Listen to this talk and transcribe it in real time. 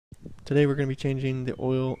Today we're going to be changing the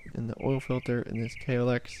oil in the oil filter in this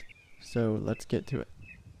KLX, so let's get to it.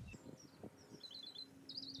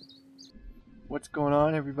 What's going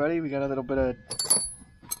on, everybody? We got a little bit of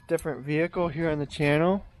different vehicle here on the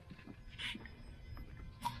channel.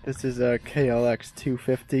 This is a KLX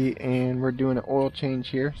 250 and we're doing an oil change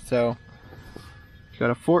here. So got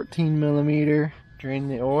a 14mm drain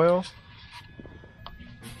the oil.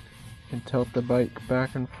 You can tilt the bike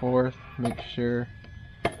back and forth, make sure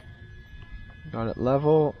got it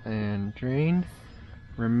level and drained.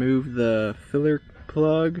 Remove the filler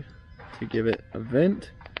plug to give it a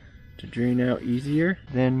vent to drain out easier.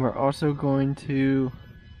 Then we're also going to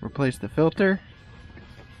replace the filter.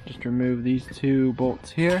 Just remove these two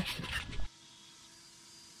bolts here.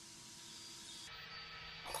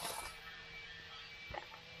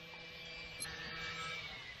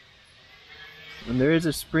 And there is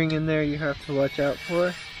a spring in there you have to watch out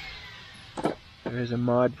for. There is a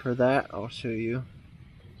mod for that, I'll show you.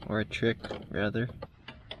 Or a trick, rather.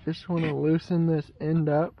 Just want to loosen this end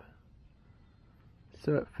up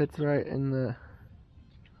so it fits right in the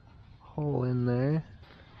hole in there.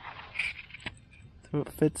 So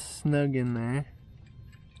it fits snug in there.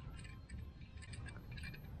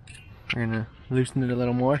 We're gonna loosen it a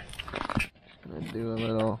little more. Gonna do a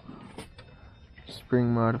little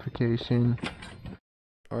spring modification.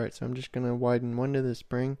 Alright, so I'm just gonna widen one of the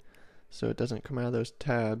spring so it doesn't come out of those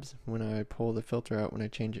tabs when I pull the filter out when I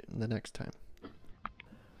change it the next time.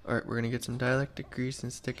 Alright, we're gonna get some dielectric grease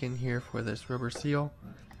and stick in here for this rubber seal.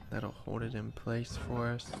 That'll hold it in place for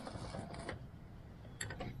us.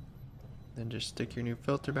 Then just stick your new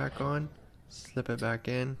filter back on, slip it back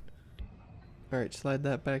in. Alright, slide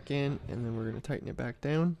that back in and then we're gonna tighten it back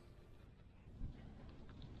down.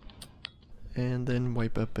 And then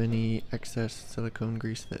wipe up any excess silicone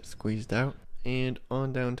grease that's squeezed out. And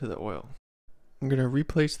on down to the oil. I'm going to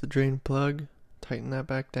replace the drain plug, tighten that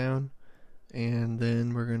back down, and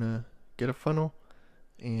then we're going to get a funnel,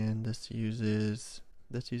 and this uses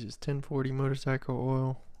 1040 motorcycle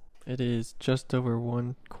oil. It is just over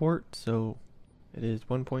 1 quart, so it is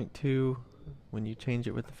 1.2 when you change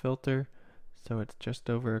it with the filter, so it's just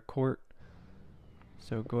over a quart.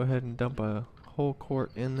 So go ahead and dump a whole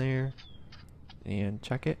quart in there and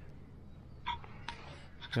check it.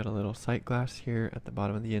 Got a little sight glass here at the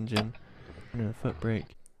bottom of the engine under the foot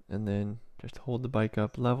brake, and then just hold the bike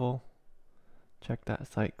up level, check that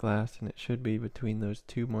sight glass, and it should be between those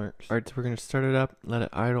two marks. Alright, so we're going to start it up, let it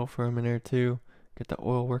idle for a minute or two, get the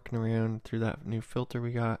oil working around through that new filter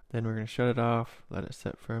we got, then we're going to shut it off, let it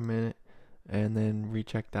sit for a minute, and then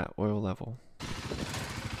recheck that oil level.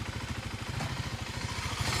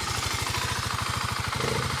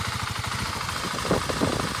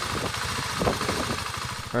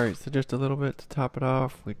 Alright, so just a little bit to top it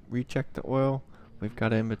off. We rechecked the oil. We've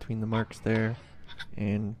got it in between the marks there.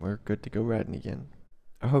 And we're good to go riding again.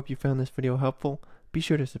 I hope you found this video helpful. Be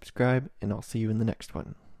sure to subscribe and I'll see you in the next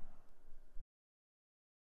one.